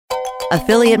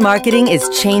Affiliate marketing is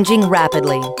changing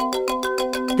rapidly.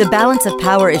 The balance of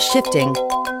power is shifting,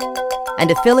 and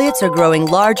affiliates are growing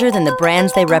larger than the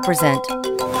brands they represent.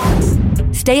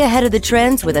 Stay ahead of the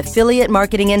trends with Affiliate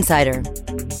Marketing Insider.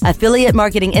 Affiliate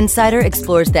Marketing Insider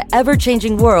explores the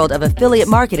ever-changing world of affiliate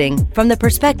marketing from the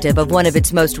perspective of one of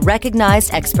its most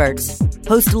recognized experts.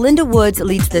 Host Linda Woods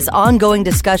leads this ongoing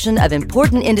discussion of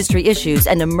important industry issues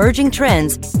and emerging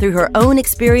trends through her own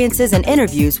experiences and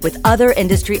interviews with other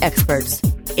industry experts.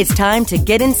 It's time to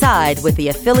get inside with the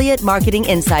Affiliate Marketing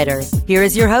Insider. Here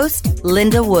is your host,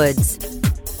 Linda Woods.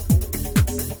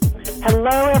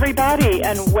 Hello, everybody,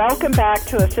 and welcome back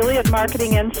to Affiliate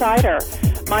Marketing Insider.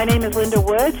 My name is Linda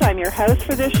Woods. I'm your host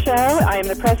for this show. I am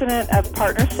the president of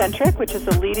PartnerCentric, which is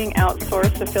a leading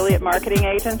outsourced affiliate marketing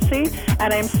agency,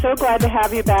 and I'm so glad to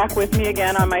have you back with me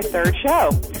again on my third show.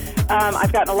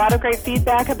 I've gotten a lot of great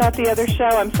feedback about the other show.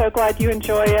 I'm so glad you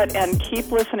enjoy it, and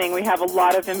keep listening. We have a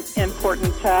lot of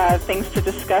important things to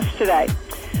discuss today.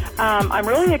 I'm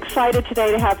really excited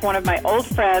today to have one of my old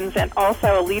friends and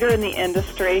also a leader in the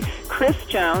industry, Chris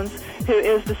Jones, who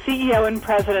is the CEO and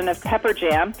president of Pepper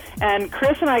Jam. And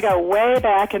Chris and I go way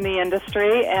back in the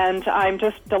industry, and I'm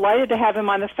just delighted to have him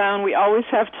on the phone. We always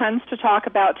have tons to talk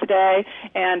about today,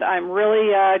 and I'm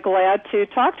really glad to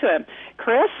talk to him.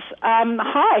 Chris,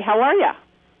 hi, how are you?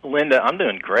 Linda, I'm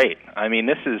doing great. I mean,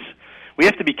 we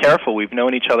have to be careful. We've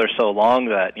known each other so long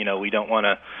that, we don't want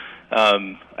to,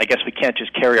 I guess we can't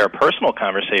just carry our personal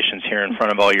conversations here in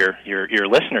front of all your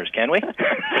listeners, can we?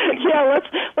 Yeah,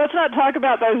 let's not talk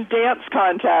about those dance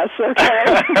contests,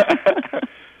 okay?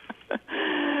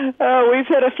 Oh, we've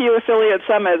hit a few affiliate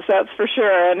summits, that's for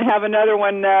sure, and have another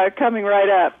one coming right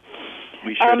up.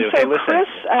 We sure do. So hey, listen. Chris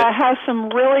has some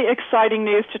really exciting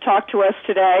news to talk to us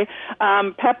today.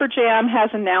 Pepper Jam has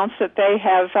announced that they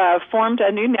have formed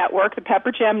a new network, the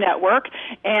Pepper Jam Network,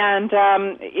 and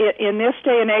in this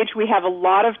day and age, we have a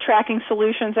lot of tracking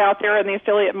solutions out there in the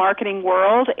affiliate marketing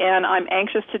world, and I'm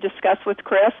anxious to discuss with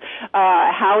Chris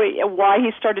why he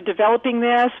started developing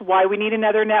this, why we need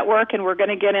another network, and we're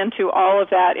going to get into all of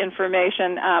that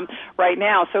information right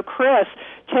now. So, Chris,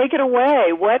 take it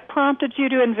away. What prompted you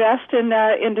to invest in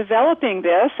developing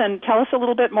this, and tell us a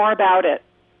little bit more about it?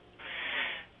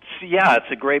 Yeah,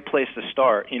 it's a great place to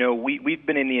start. We've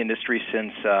been in the industry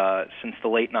since the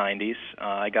late 90s.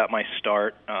 I got my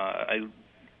start. I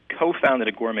co-founded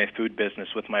a gourmet food business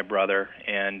with my brother,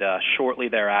 and shortly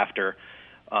thereafter,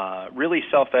 really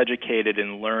self-educated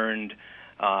and learned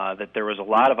that there was a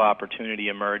lot of opportunity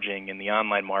emerging in the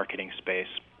online marketing space.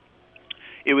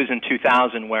 It was in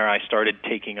 2000 where I started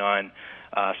taking on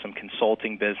some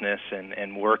consulting business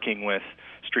and working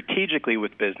strategically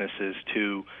with businesses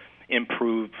to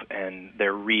improve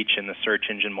their reach in the search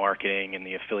engine marketing and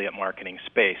the affiliate marketing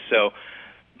space. So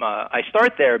I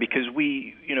start there because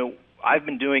I've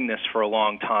been doing this for a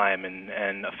long time,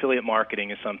 and affiliate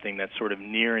marketing is something that's sort of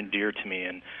near and dear to me.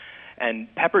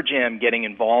 And Pepper Jam getting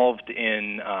involved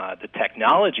in the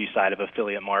technology side of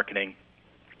affiliate marketing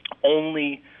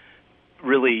only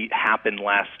really happened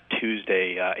last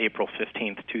Tuesday, April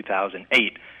 15th,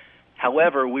 2008.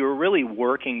 However, we were really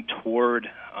working toward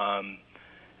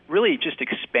really just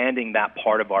expanding that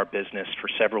part of our business for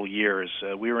several years.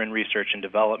 We were in research and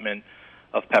development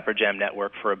of Pepper Jam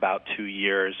Network for about 2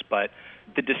 years, but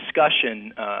the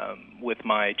discussion with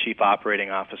my chief operating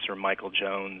officer, Michael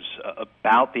Jones,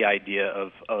 about the idea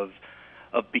of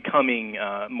becoming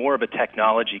more of a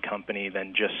technology company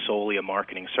than just solely a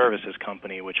marketing services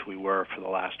company, which we were for the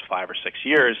last 5 or 6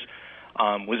 years,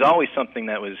 was always something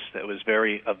that was a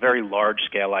very large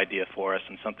scale idea for us,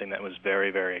 and something that was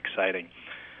very, very exciting.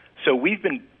 So we've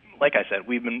been, like I said,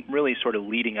 really sort of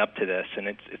leading up to this, and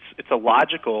it's a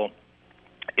logical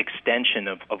extension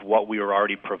of what we were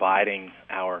already providing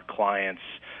our clients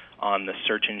on the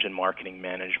search engine marketing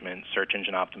management, search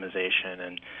engine optimization,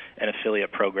 and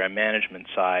affiliate program management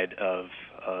side of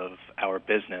our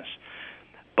business.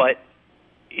 But,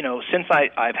 since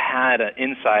I've had an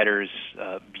insider's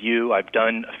view, I've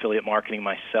done affiliate marketing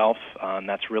myself.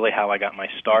 That's really how I got my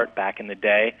start back in the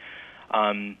day.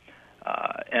 And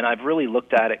I've really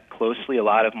looked at it closely. A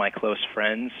lot of my close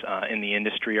friends in the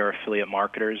industry are affiliate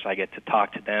marketers. I get to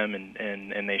talk to them,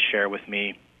 and they share with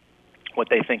me what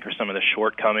they think are some of the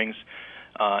shortcomings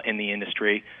in the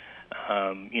industry.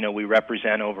 We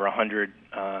represent over 100,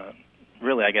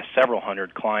 really, I guess, several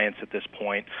hundred clients at this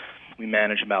point. We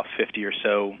manage about 50 or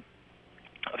so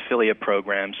affiliate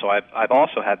programs. So I've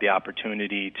also had the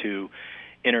opportunity to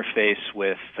interface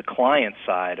with the client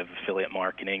side of affiliate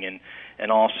marketing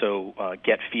and also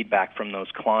get feedback from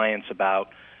those clients about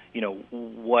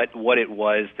what it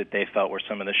was that they felt were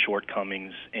some of the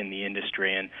shortcomings in the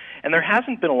industry. And there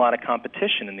hasn't been a lot of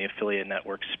competition in the affiliate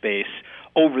network space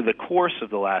over the course of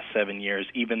the last 7 years,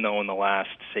 even though in the last,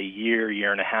 say,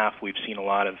 year and a half, we've seen a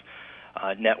lot of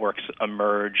networks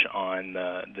emerge on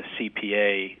the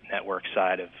CPA network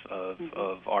side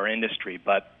of our industry.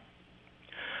 But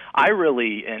I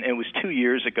really, and it was 2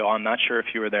 years ago, I'm not sure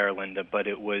if you were there, Linda, but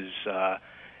it was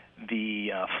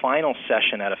the final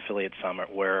session at Affiliate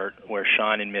Summit where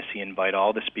Sean and Missy invite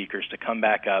all the speakers to come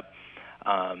back up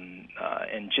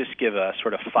and just give a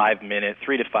sort of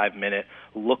 3 to 5 minute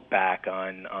look back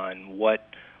on what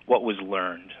was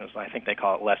learned. I think they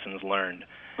call it lessons learned.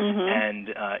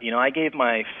 And I gave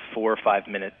my 4 or 5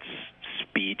 minutes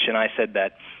speech, and I said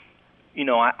that,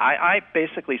 I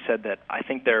basically said that I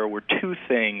think there were two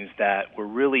things that were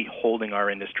really holding our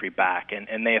industry back,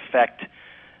 and they affect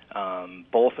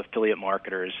both affiliate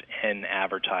marketers and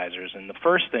advertisers. And the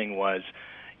first thing was,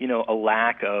 a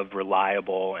lack of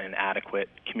reliable and adequate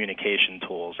communication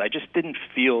tools. I just didn't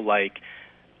feel like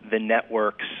the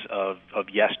networks of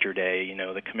yesterday,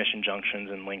 the Commission Junctions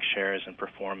and Link Shares and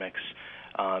Performix,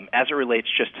 as it relates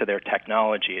just to their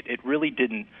technology, it really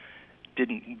didn't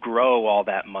grow all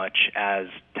that much as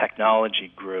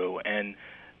technology grew, and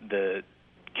the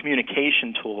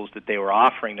communication tools that they were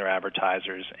offering their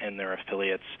advertisers and their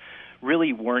affiliates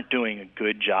really weren't doing a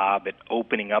good job at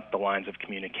opening up the lines of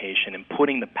communication and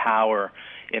putting the power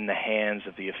in the hands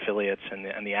of the affiliates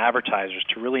and the advertisers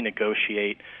to really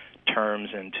negotiate terms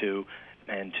and to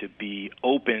be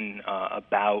open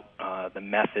about the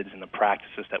methods and the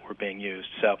practices that were being used.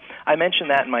 So I mentioned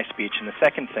that in my speech. And the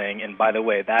second thing, and by the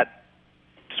way, that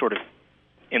sort of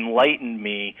enlightened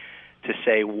me to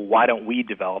say, well, why don't we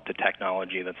develop the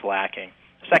technology that's lacking?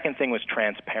 The second thing was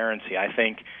transparency. I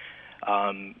think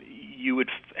you would,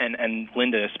 and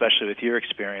Linda, especially with your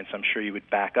experience, I'm sure you would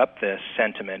back up this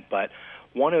sentiment, but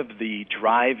one of the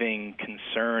driving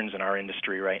concerns in our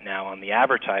industry right now on the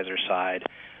advertiser side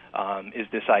is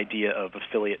this idea of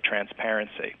affiliate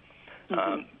transparency.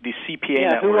 The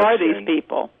CPA networks. Who are these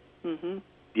people?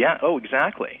 Yeah,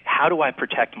 exactly. How do I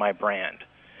protect my brand?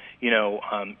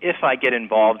 If I get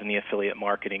involved in the affiliate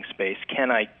marketing space,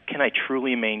 can I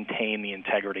truly maintain the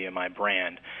integrity of my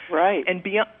brand? Right. And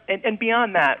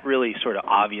beyond that really sort of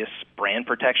obvious brand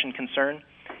protection concern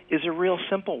is a real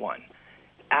simple one.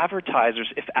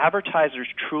 If advertisers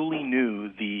truly knew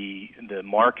the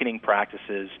marketing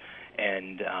practices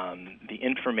and the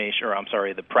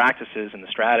practices and the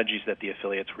strategies that the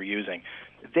affiliates were using,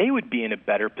 they would be in a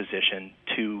better position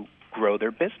to grow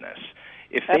their business.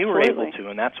 If they were able to,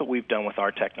 and that's what we've done with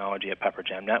our technology at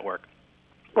Pepperjam Network.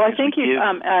 Well, I think you've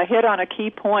hit on a key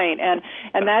point, and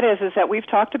that is that we've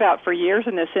talked about for years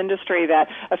in this industry that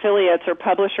affiliates or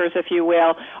publishers, if you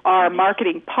will, are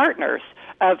marketing partners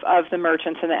of the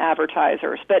merchants and the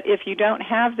advertisers. But if you don't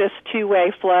have this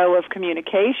two-way flow of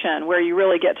communication where you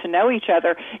really get to know each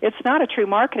other, it's not a true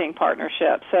marketing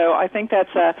partnership. So I think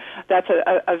that's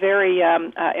a very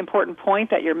important point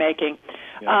that you're making.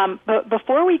 Yeah. But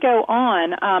before we go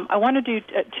on, I want to do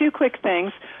two quick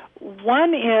things.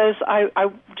 One is,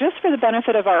 I just for the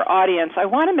benefit of our audience, I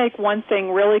want to make one thing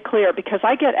really clear because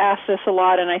I get asked this a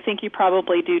lot, and I think you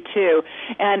probably do too,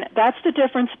 and that's the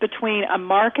difference between a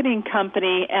marketing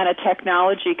company and a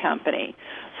technology company.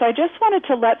 So I just wanted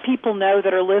to let people know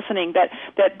that are listening that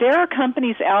there are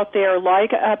companies out there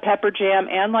like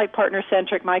Pepperjam and like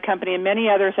PartnerCentric, my company, and many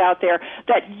others out there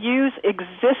that use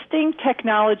existing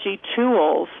technology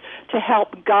tools to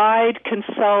help guide,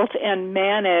 consult, and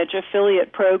manage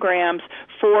affiliate programs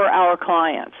for our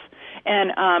clients.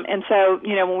 And so,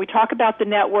 when we talk about the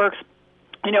networks,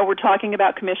 we're talking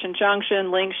about Commission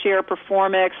Junction, Link Share,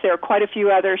 Performix. There are quite a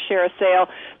few others, Share a Sale,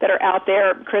 that are out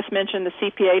there. Chris mentioned the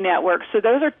CPA network. So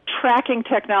those are tracking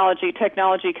technology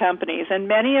companies, and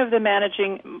many of the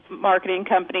managing marketing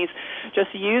companies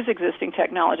just use existing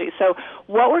technology. So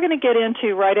what we're going to get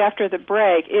into right after the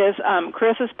break is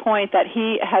Chris's point that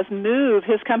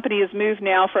his company has moved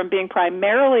now from being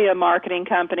primarily a marketing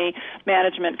company,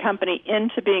 management company,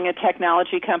 into being a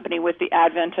technology company with the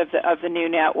advent of the new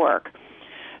network.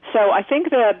 So I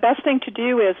think the best thing to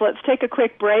do is let's take a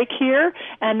quick break here,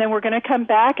 and then we're going to come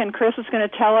back, and Chris is going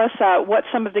to tell us what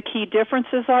some of the key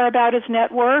differences are about his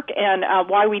network and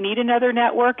why we need another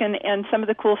network and some of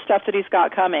the cool stuff that he's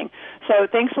got coming. So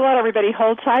thanks a lot, everybody.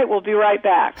 Hold tight. We'll be right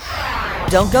back.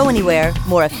 Don't go anywhere.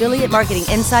 More Affiliate Marketing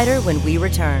Insider when we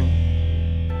return.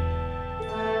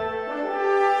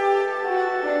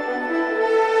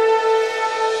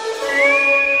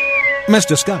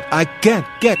 Mr. Scott, I can't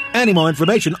get any more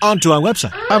information onto our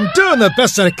website. I'm doing the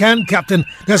best I can, Captain.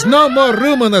 There's no more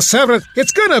room on the server.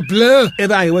 It's gonna blow.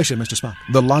 Evaluation, Mr. Spock.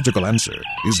 The logical answer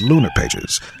is Lunar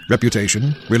Pages.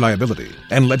 Reputation, reliability,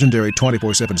 and legendary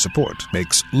 24/7 support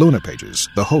makes Lunar Pages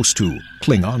the host to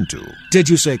cling on to. Did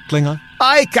you say Klingon?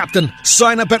 Aye, Captain.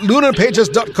 Sign up at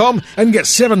lunarpages.com and get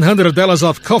 $700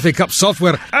 off coffee cup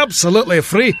software absolutely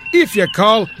free. If you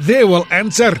call, they will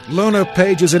answer. Lunar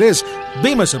Pages it is.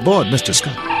 Beam us aboard, Mr.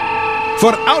 Scott.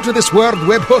 For out-of-this-world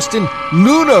web hosting,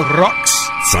 Lunar rocks.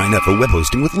 Sign up for web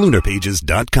hosting with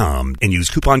lunarpages.com and use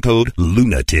coupon code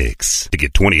LUNATICS to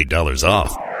get $28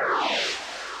 off.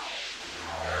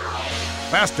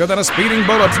 Faster than a speeding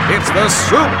bullet. It's the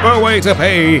super way to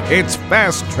pay. It's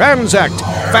Fast Transact.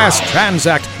 Fast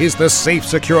Transact is the safe,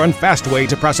 secure, and fast way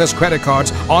to process credit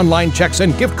cards, online checks,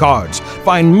 and gift cards.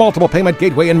 Find multiple payment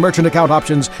gateway and merchant account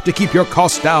options to keep your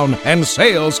costs down and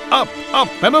sales up,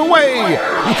 and away.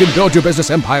 You can build your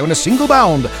business empire in a single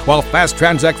bound while Fast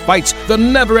Transact fights the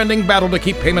never-ending battle to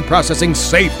keep payment processing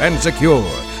safe and secure.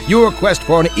 Your quest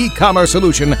for an e-commerce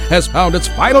solution has found its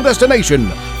final destination.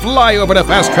 Fly over to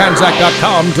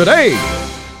fasttransact.com today.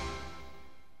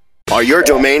 Are your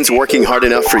domains working hard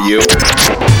enough for you?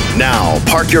 Now,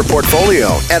 park your portfolio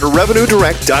at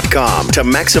RevenueDirect.com to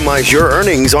maximize your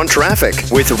earnings on traffic.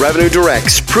 With Revenue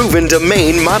Direct's proven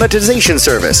domain monetization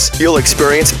service, you'll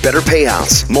experience better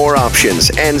payouts, more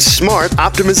options, and smart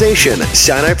optimization.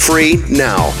 Sign up free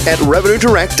now at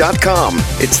RevenueDirect.com.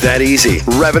 It's that easy.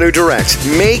 Revenue Direct.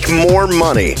 Make more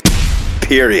money.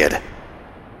 Period.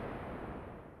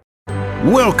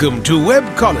 Welcome to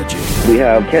Webcology. We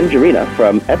have Ken Jarina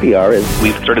from Epiar.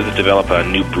 We've started to develop a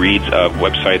new breed of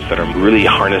websites that are really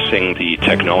harnessing the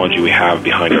technology we have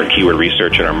behind our keyword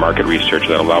research and our market research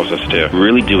that allows us to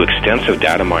really do extensive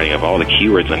data mining of all the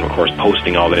keywords and, of course,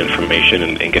 posting all that information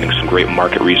and getting some great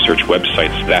market research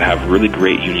websites that have really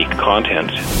great, unique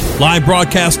content. Live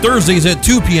broadcast Thursdays at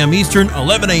 2 p.m. Eastern,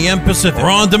 11 a.m. Pacific, or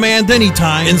on demand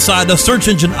anytime inside the Search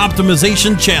Engine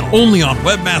Optimization channel, only on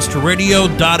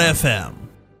WebmasterRadio.fm.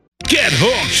 Get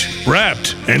hooked,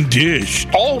 wrapped, and dished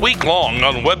all week long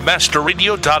on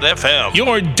WebmasterRadio.fm,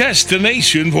 your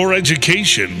destination for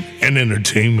education and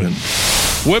entertainment.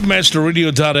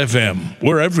 WebmasterRadio.fm,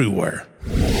 we're everywhere.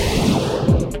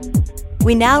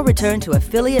 We now return to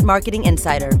Affiliate Marketing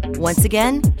Insider. Once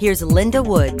again, here's Linda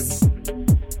Woods.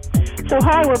 So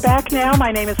hi, we're back now.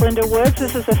 My name is Linda Woods.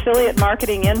 This is Affiliate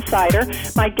Marketing Insider.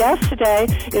 My guest today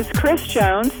is Chris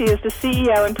Jones. He is the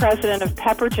CEO and president of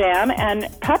PepperJam, and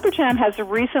PepperJam has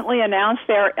recently announced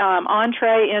their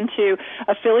entree into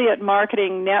affiliate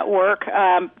marketing network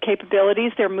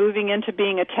capabilities. They're moving into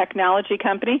being a technology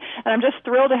company, and I'm just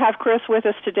thrilled to have Chris with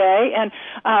us today. And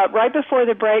right before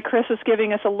the break, Chris was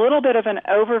giving us a little bit of an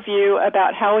overview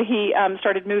about how he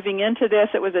started moving into this.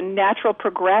 It was a natural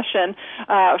progression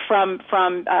from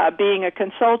being a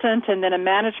consultant and then a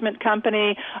management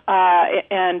company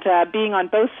and being on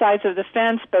both sides of the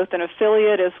fence, both an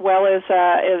affiliate as well as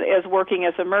working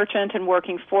as a merchant and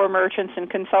working for merchants and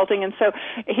consulting. And so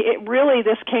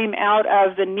this came out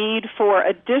of the need for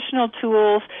additional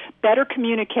tools, better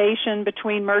communication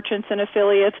between merchants and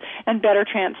affiliates, and better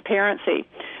transparency.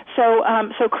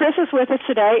 So Chris is with us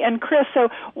today, and Chris, so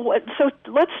let's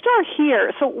start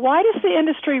here. So why does the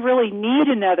industry really need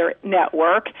another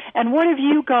network, and what have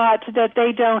you got that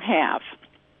they don't have?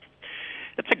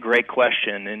 That's a great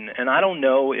question, and I don't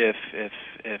know if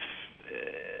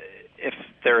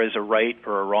there is a right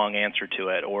or a wrong answer to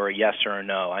it, or a yes or a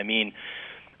no. I mean,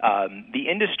 the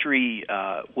industry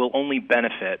will only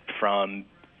benefit from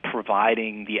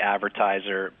providing the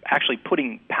advertiser, actually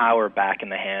putting power back in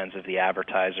the hands of the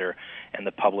advertiser and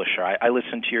the publisher. I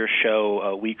listened to your show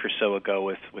a week or so ago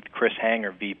with Chris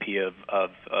Hanger, VP of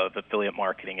affiliate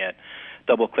marketing at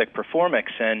DoubleClick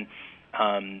Performix, and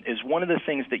is one of the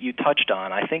things that you touched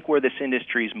on. I think where this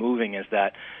industry is moving is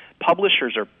that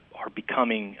publishers are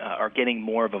getting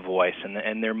more of a voice,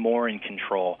 and they're more in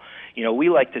control. You know, we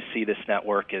like to see this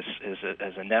network as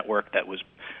a network that was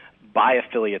by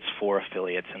affiliates for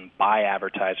affiliates and by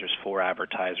advertisers for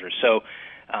advertisers. So,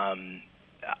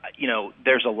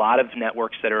 there's a lot of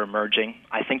networks that are emerging.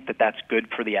 I think that that's good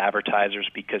for the advertisers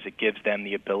because it gives them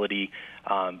the ability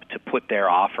to put their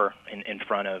offer in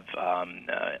front of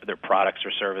their products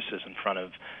or services in front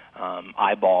of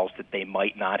eyeballs that they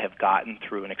might not have gotten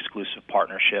through an exclusive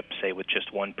partnership, say with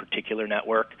just one particular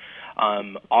network.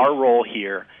 Our role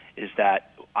here is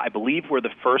that I believe we're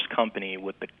the first company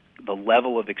with the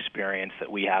level of experience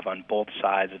that we have on both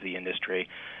sides of the industry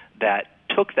that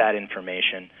took that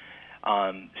information,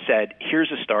 said,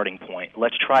 here's a starting point.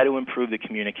 Let's try to improve the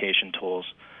communication tools.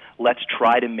 Let's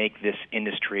try to make this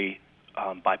industry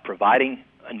by providing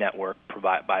a network,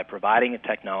 by providing a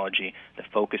technology that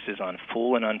focuses on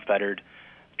full and unfettered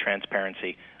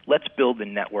transparency, let's build the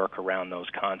network around those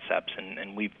concepts.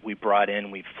 And we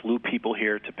flew people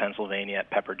here to Pennsylvania at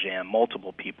Pepper Jam,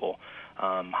 multiple people,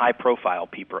 high-profile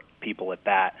people at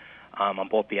that, on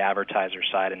both the advertiser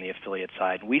side and the affiliate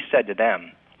side. We said to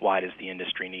them, why does the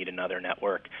industry need another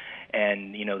network?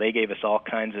 And, they gave us all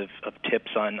kinds of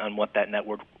tips on what that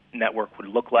network would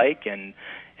look like, and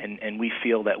we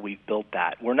feel that we've built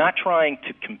that. We're not trying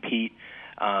to compete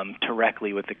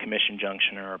directly with the Commission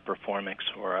Junction or a Performix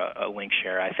or a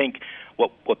LinkShare. I think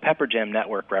what Pepper Jam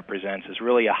Network represents is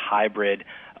really a hybrid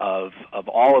of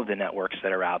all of the networks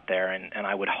that are out there, and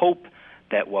I would hope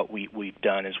that what we've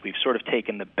done is we've sort of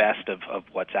taken the best of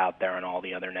what's out there on all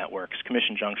the other networks.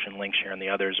 Commission Junction, LinkShare, and the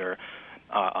others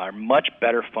are much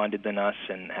better funded than us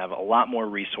and have a lot more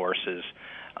resources.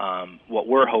 What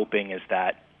we're hoping is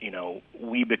that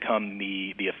we become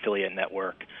the affiliate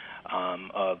network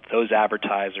of those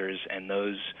advertisers and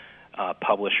those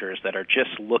publishers that are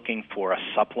just looking for a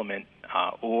supplement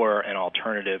or an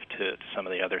alternative to some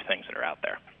of the other things that are out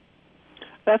there.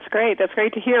 That's great. That's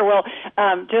great to hear. Well,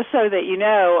 just so that you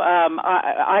know,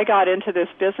 I got into this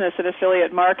business in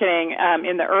affiliate marketing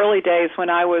in the early days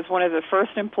when I was one of the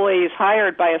first employees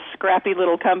hired by a scrappy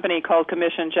little company called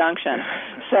Commission Junction.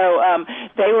 So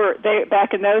they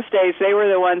back in those days, they were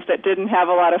the ones that didn't have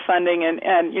a lot of funding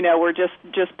and were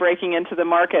just breaking into the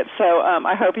market. So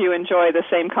I hope you enjoy the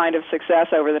same kind of success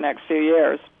over the next few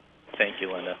years. Thank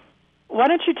you, Linda. Why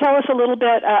don't you tell us a little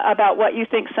bit about what you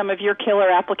think some of your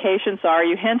killer applications are?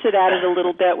 You hinted at it a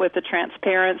little bit with the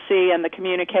transparency and the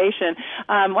communication.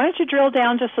 Why don't you drill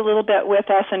down just a little bit with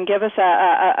us and give us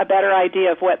a better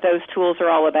idea of what those tools are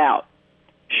all about?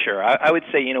 Sure. I would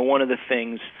say, one of the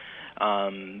things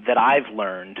that I've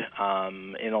learned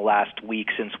in the last week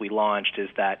since we launched is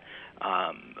that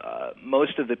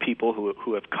most of the people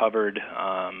who have covered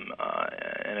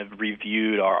and have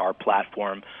reviewed our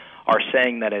platform are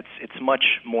saying that it's much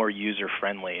more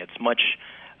user-friendly. It's much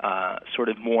sort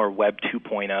of more Web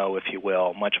 2.0, if you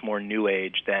will, much more new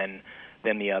age than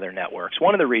the other networks.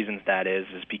 One of the reasons that is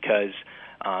because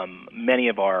many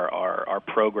of our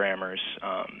programmers,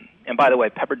 and by the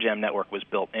way, Pepper Jam Network was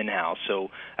built in-house,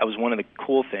 so that was one of the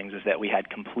cool things is that we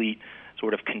had complete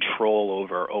sort of control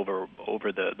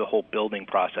over the whole building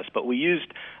process. But we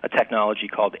used a technology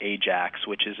called Ajax,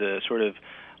 which is a sort of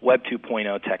Web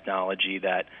 2.0 technology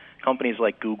that companies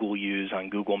like Google use on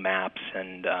Google Maps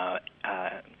and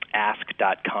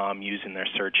Ask.com use in their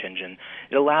search engine.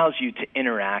 It allows you to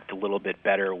interact a little bit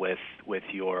better with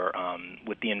your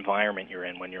with the environment you're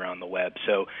in when you're on the web.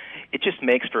 So it just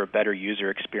makes for a better user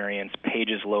experience.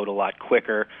 Pages load a lot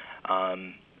quicker.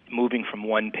 Moving from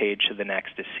one page to the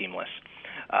next is seamless.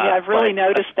 Yeah, I've really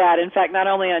noticed that. In fact, not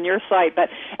only on your site, but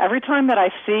every time that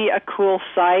I see a cool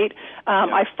site,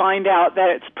 I find out that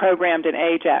it's programmed in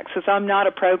Ajax. Because I'm not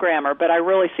a programmer, but I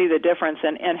really see the difference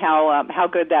in how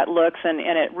good that looks, and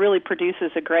it really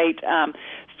produces a great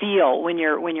feel when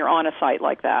you're on a site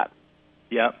like that.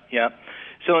 Yeah.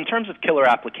 So in terms of killer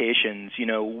applications,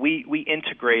 we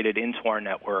integrated into our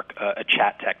network a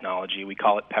chat technology. We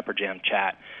call it Pepper Jam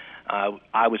Chat.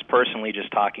 I was personally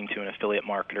just talking to an affiliate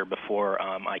marketer before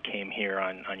I came here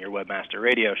on your Webmaster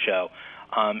Radio show,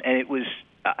 and it was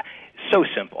so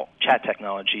simple. Chat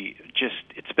technology,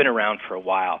 it's been around for a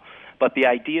while, but the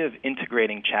idea of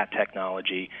integrating chat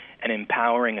technology and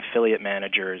empowering affiliate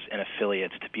managers and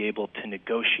affiliates to be able to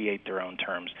negotiate their own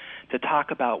terms, to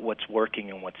talk about what's working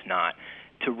and what's not,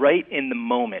 to write in the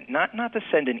moment, not to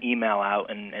send an email out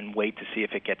and wait to see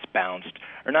if it gets bounced,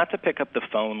 or not to pick up the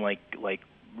phone like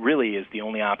really is the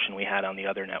only option we had on the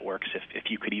other networks,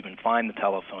 if you could even find the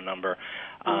telephone number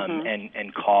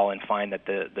and call and find that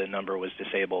the number was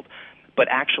disabled. But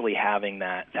actually having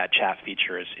that chat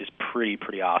feature is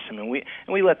pretty awesome. And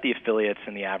we let the affiliates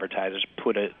and the advertisers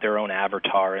put their own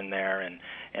avatar in there,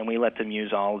 and we let them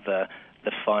use all of the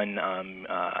fun,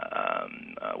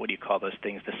 what do you call those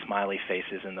things, the smiley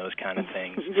faces and those kind of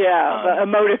things. Yeah, the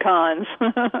emoticons.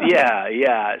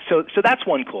 yeah. So that's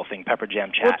one cool thing, Pepper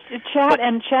Jam Chat.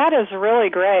 Chat is really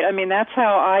great. I mean, that's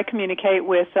how I communicate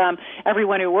with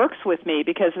everyone who works with me,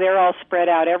 because they're all spread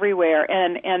out everywhere,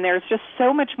 and there's just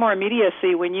so much more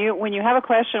immediacy when you have a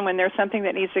question, when there's something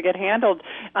that needs to get handled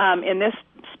in this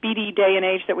speedy day and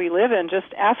age that we live in.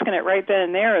 Just asking it right then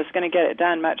and there is going to get it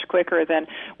done much quicker than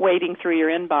waiting through your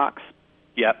inbox.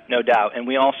 Yep, no doubt. And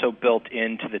we also built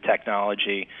into the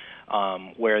technology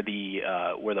where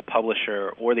the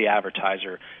publisher or the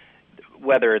advertiser,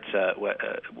 whether it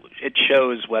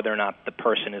shows whether or not the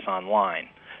person is online.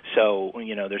 So,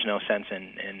 there's no sense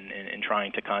in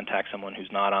trying to contact someone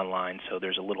who's not online. So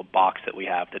there's a little box that we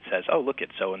have that says, oh, look at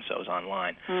so-and-so's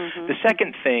online. Mm-hmm. The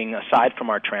second thing, aside from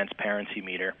our transparency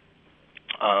meter,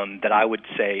 that I would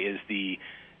say is the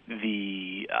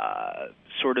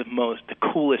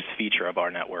coolest feature of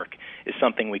our network is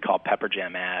something we call Pepper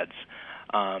Jam ads.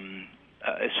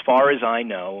 As far as I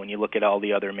know, when you look at all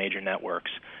the other major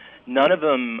networks, none of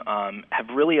them have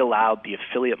really allowed the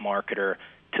affiliate marketer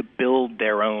to build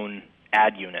their own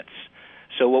ad units.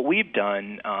 So what we've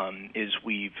done is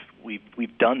we've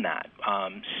done that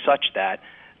such that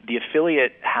the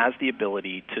affiliate has the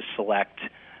ability to select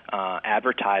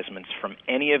advertisements from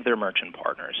any of their merchant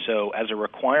partners. So as a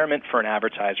requirement for an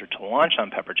advertiser to launch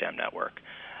on Pepper Jam Network,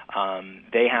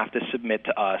 they have to submit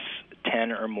to us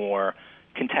 10 or more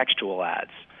contextual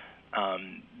ads.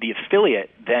 The affiliate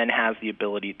then has the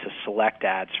ability to select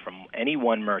ads from any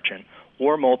one merchant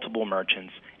or multiple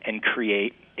merchants and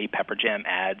create a Pepper Jam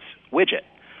ads widget.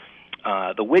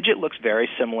 The widget looks very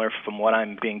similar from what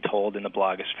I'm being told in the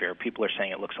blogosphere. People are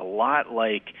saying it looks a lot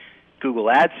like Google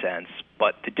AdSense,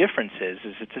 but the difference is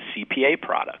it's a CPA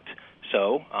product.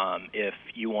 So if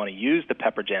you want to use the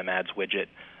Pepper Jam ads widget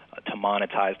to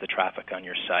monetize the traffic on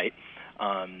your site,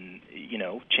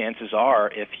 chances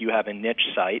are if you have a niche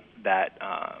site that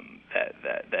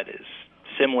is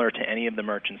similar to any of the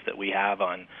merchants that we have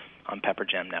on Pepper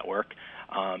Jam Network,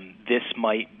 this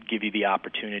might give you the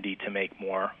opportunity to make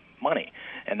more money.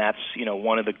 And that's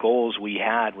one of the goals we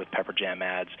had with Pepper Jam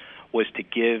ads was to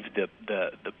give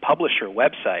the publisher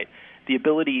website the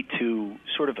ability to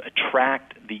sort of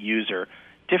attract the user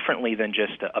differently than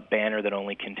just a banner that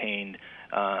only contained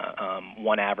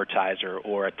one advertiser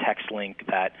or a text link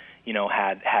that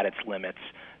had its limits.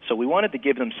 So we wanted to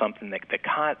give them something that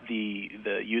caught the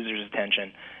user's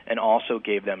attention and also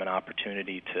gave them an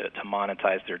opportunity to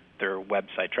monetize their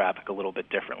website traffic a little bit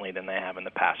differently than they have in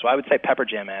the past. So I would say Pepper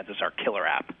Jam ads is our killer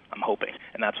app, I'm hoping,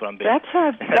 and that's what I'm doing.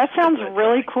 That sounds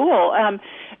really cool.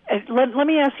 Let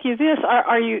me ask you this: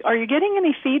 Are you getting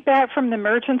any feedback from the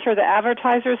merchants or the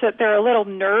advertisers that they're a little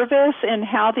nervous in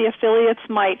how the affiliates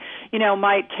might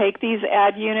take these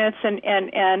ad units and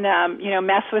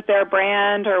mess with their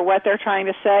brand or what they're trying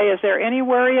to say? Is there any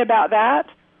worry about that?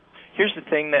 Here's the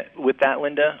thing with that,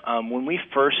 Linda. When we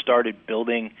first started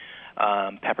building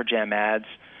Pepper Jam ads,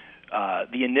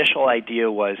 the initial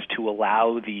idea was to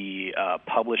allow the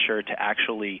publisher to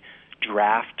actually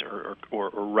draft or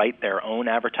write their own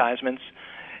advertisements.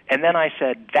 And then I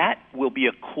said that will be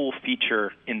a cool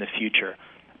feature in the future,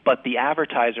 but the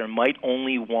advertiser might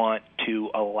only want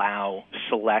to allow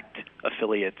select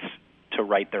affiliates to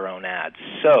write their own ads.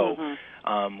 So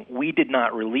we did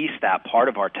not release that part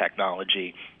of our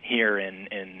technology here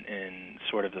in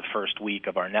sort of the first week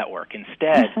of our network.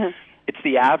 Instead, it's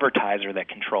the advertiser that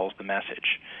controls the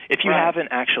message. If you haven't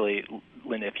actually,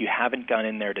 Linda, if you haven't gone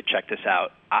in there to check this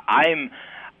out,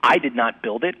 I did not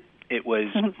build it. It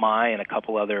was my and a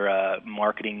couple other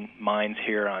marketing minds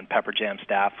here on Pepper Jam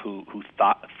staff who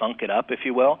thunk it up, if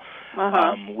you will.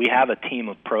 We have a team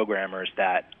of programmers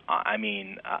that,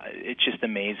 it's just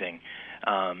amazing.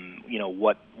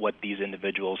 What these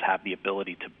individuals have the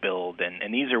ability to build,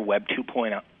 and these are Web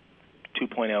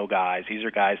 2.0 guys. These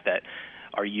are guys that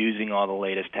are using all the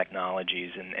latest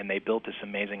technologies, and they built this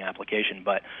amazing application.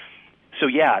 But so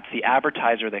it's the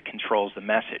advertiser that controls the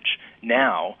message.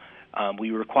 Now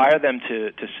we require them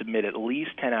to submit at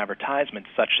least 10 advertisements,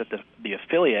 such that the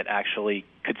affiliate actually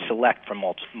could select from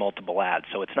multiple ads.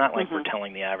 So it's not like we're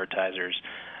telling the advertisers,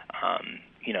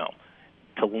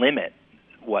 to limit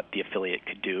what the affiliate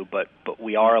could do, but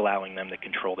we are allowing them to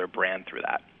control their brand through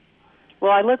that.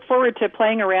 Well, I look forward to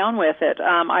playing around with it.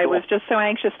 I was just so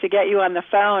anxious to get you on the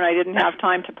phone. I didn't have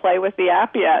time to play with the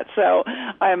app yet, so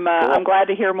I'm glad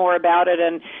to hear more about it.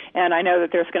 And I know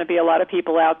that there's going to be a lot of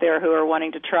people out there who are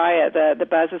wanting to try it. The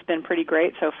buzz has been pretty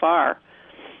great so far.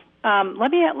 Let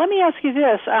me ask you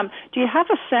this: do you have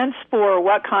a sense for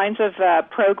what kinds of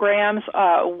programs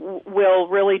will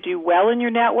really do well in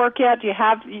your network yet? Do you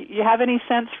have any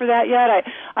sense for that yet?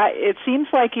 It seems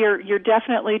like you're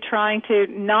definitely trying to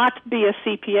not be a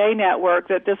CPA network.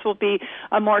 That this will be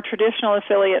a more traditional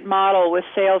affiliate model with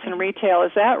sales and retail.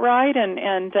 Is that right?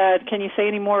 And can you say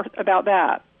any more about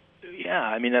that?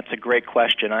 Yeah, that's a great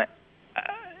question.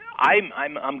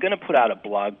 I'm going to put out a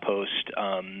blog post.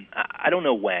 I don't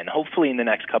know when. Hopefully in the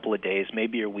next couple of days,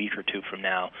 maybe a week or two from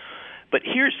now. But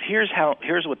here's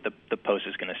what the post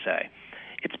is going to say.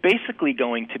 It's basically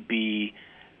going to be,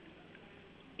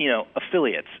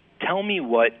 affiliates. Tell me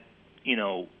what,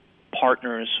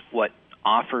 partners, what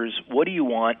offers, what do you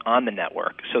want on the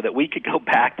network, so that we could go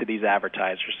back to these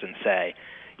advertisers and say,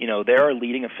 there are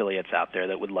leading affiliates out there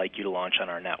that would like you to launch on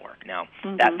our network. Now,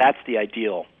 that's the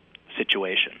ideal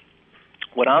situation.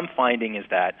 What I'm finding is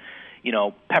that,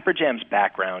 Pepperjam's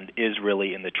background is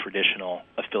really in the traditional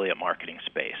affiliate marketing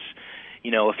space.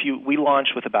 We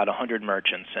launched with about 100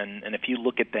 merchants, and if you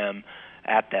look at them,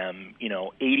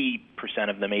 80%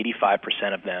 of them,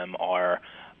 85% of them are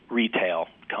retail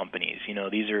companies.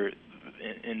 These are,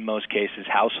 in most cases,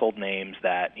 household names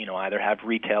that, either have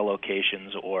retail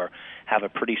locations or have a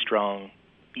pretty strong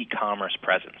e-commerce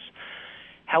presence.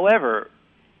 However,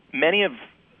 many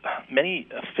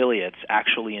affiliates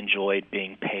actually enjoyed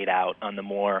being paid out on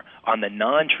the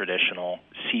non-traditional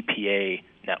CPA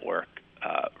network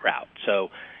route. So,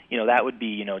 that would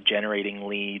be, generating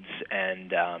leads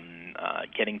and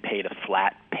getting paid a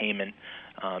flat payment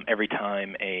every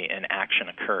time an action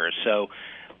occurs. So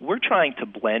we're trying to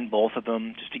blend both of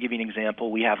them. Just to give you an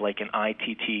example, we have like an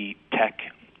ITT Tech,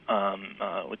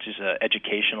 which is an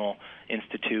educational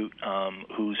institute,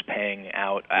 who's paying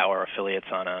out our affiliates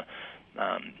on a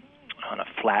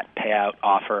flat payout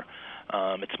offer.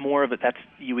 It's more of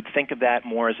you would think of that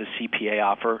more as a CPA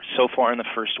offer. So far in the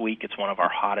first week, it's one of our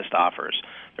hottest offers.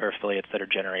 There are affiliates that are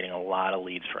generating a lot of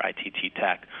leads for ITT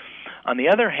Tech. On the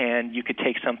other hand, you could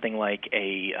take something like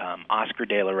a Oscar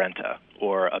de la Renta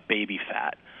or a Baby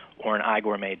Fat or an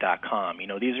iGourmet.com.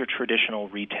 These are traditional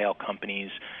retail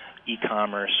companies,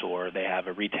 e-commerce, or they have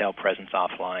a retail presence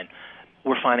offline.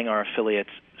 We're finding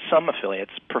some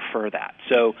affiliates prefer that.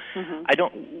 So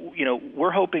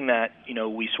we're hoping that,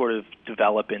 we sort of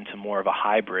develop into more of a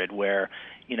hybrid where,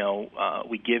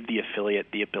 we give the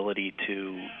affiliate the ability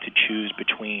to choose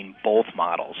between both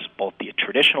models, both the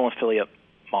traditional affiliate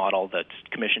model, that's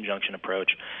commission junction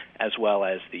approach, as well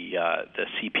as the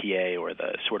CPA or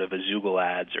the sort of a Zoogle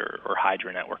Ads or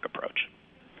Hydra Network approach.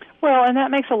 Well, and that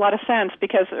makes a lot of sense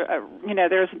because,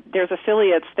 there's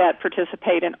affiliates that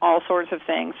participate in all sorts of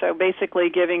things. So basically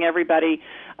giving everybody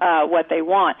what they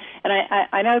want. And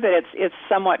I know that it's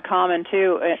somewhat common,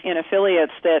 too, in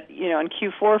affiliates that, in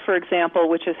Q4, for example,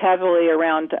 which is heavily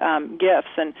around gifts,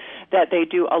 and that they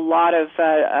do a lot of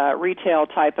retail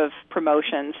type of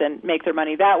promotions and make their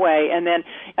money that way. And then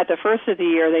at the first of the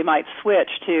year, they might switch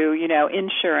to,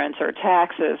 insurance or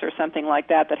taxes or something like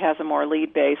that has a more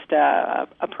lead-based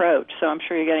approach. So I'm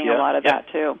sure you're getting a lot of that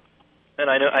too. And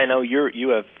I know you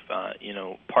have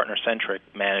Partner Centric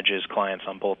manages clients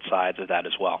on both sides of that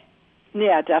as well.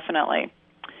 Yeah, definitely.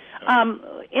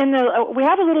 We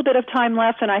have a little bit of time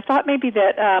left, and I thought maybe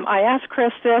that I asked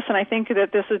Chris this, and I think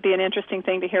that this would be an interesting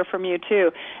thing to hear from you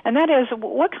too. And that is,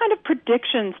 what kind of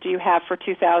predictions do you have for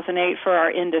 2008 for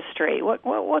our industry?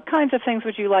 What kinds of things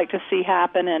would you like to see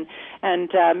happen?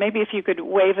 And maybe if you could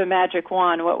wave a magic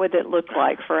wand, what would it look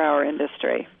like for our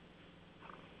industry?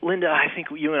 Linda, I think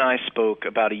you and I spoke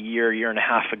about a year and a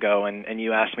half ago, and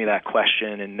you asked me that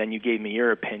question, and then you gave me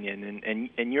your opinion,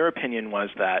 and your opinion was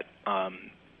that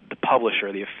the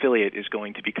publisher, the affiliate, is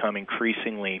going to become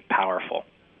increasingly powerful.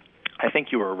 I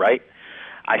think you were right.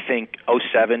 I think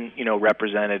 2007,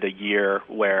 represented a year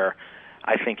where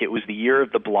I think it was the year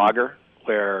of the blogger,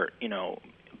 where,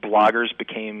 bloggers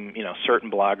became, certain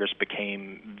bloggers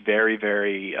became very,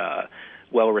 very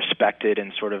well-respected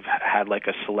and sort of had like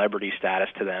a celebrity status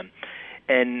to them.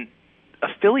 And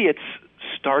affiliates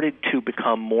started to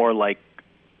become more like,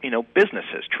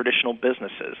 businesses, traditional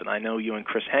businesses. And I know you and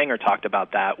Chris Hanger talked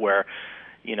about that, where,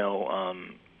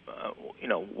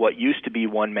 what used to be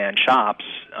one-man shops,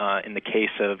 in the case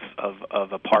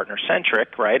of a Partner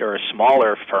Centric, right, or a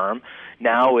smaller firm,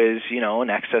 now is, in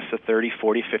excess of 30,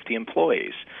 40, 50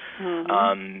 employees.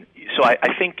 Mm-hmm. So I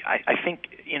think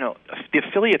the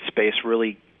affiliate space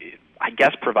really, I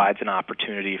guess, provides an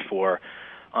opportunity for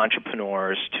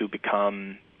entrepreneurs to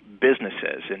become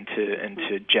businesses and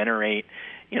to generate,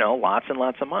 lots and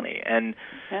lots of money. And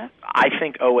I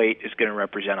think 2008 is going to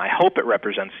represent, I hope it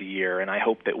represents a year, and I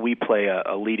hope that we play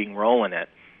a leading role in it,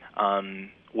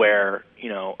 where,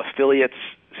 affiliates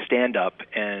stand up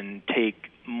and take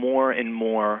more and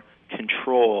more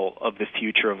control of the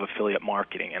future of affiliate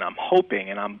marketing. And I'm hoping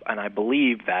and I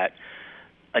believe that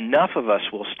enough of us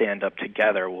will stand up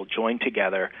together, will join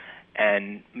together,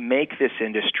 and make this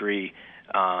industry,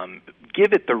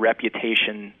 give it the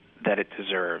reputation that it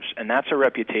deserves. And that's a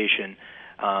reputation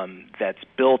that's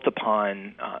built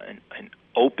upon an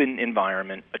open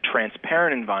environment, a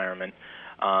transparent environment,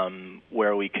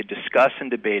 where we could discuss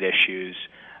and debate issues,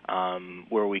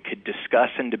 where we could discuss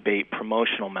and debate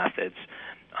promotional methods.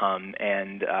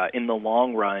 And in the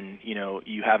long run,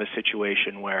 you have a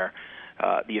situation where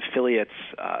the affiliates,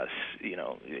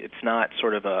 it's not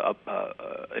sort of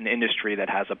an industry that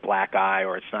has a black eye,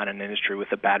 or it's not an industry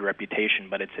with a bad reputation,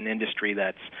 but it's an industry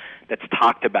that's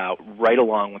talked about right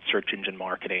along with search engine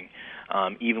marketing,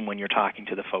 even when you're talking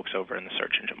to the folks over in the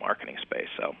search engine marketing space.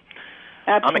 So.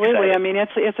 Absolutely. I mean,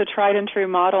 it's a tried and true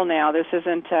model now. This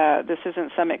isn't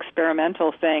some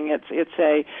experimental thing. It's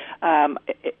a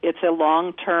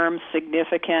long-term,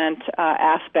 significant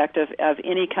aspect of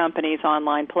any company's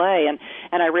online play,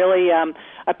 and I really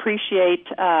appreciate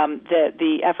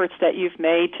the efforts that you've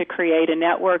made to create a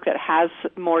network that has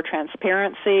more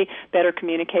transparency, better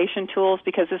communication tools,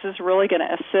 because this is really going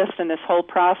to assist in this whole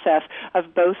process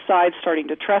of both sides starting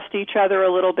to trust each other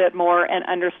a little bit more and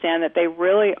understand that they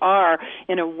really are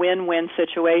in a win-win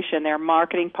situation. They're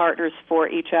marketing partners for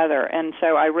each other, and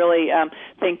so I really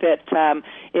think that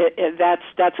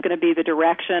that's going to be the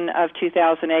direction of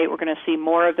 2008. We're going to see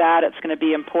more of that. It's going to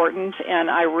be important, and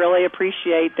I really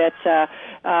appreciate that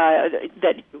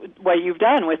what you've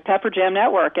done with Pepper Jam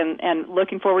Network, and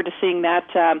looking forward to seeing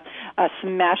that a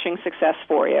smashing success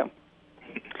for you.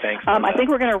 Thanks. I think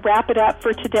we're going to wrap it up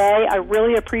for today. I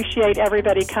really appreciate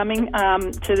everybody coming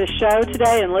to the show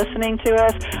today and listening to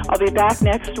us. I'll be back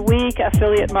next week,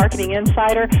 Affiliate Marketing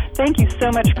Insider. Thank you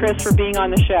so much, Chris, for being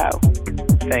on the show.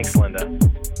 Thanks, Linda.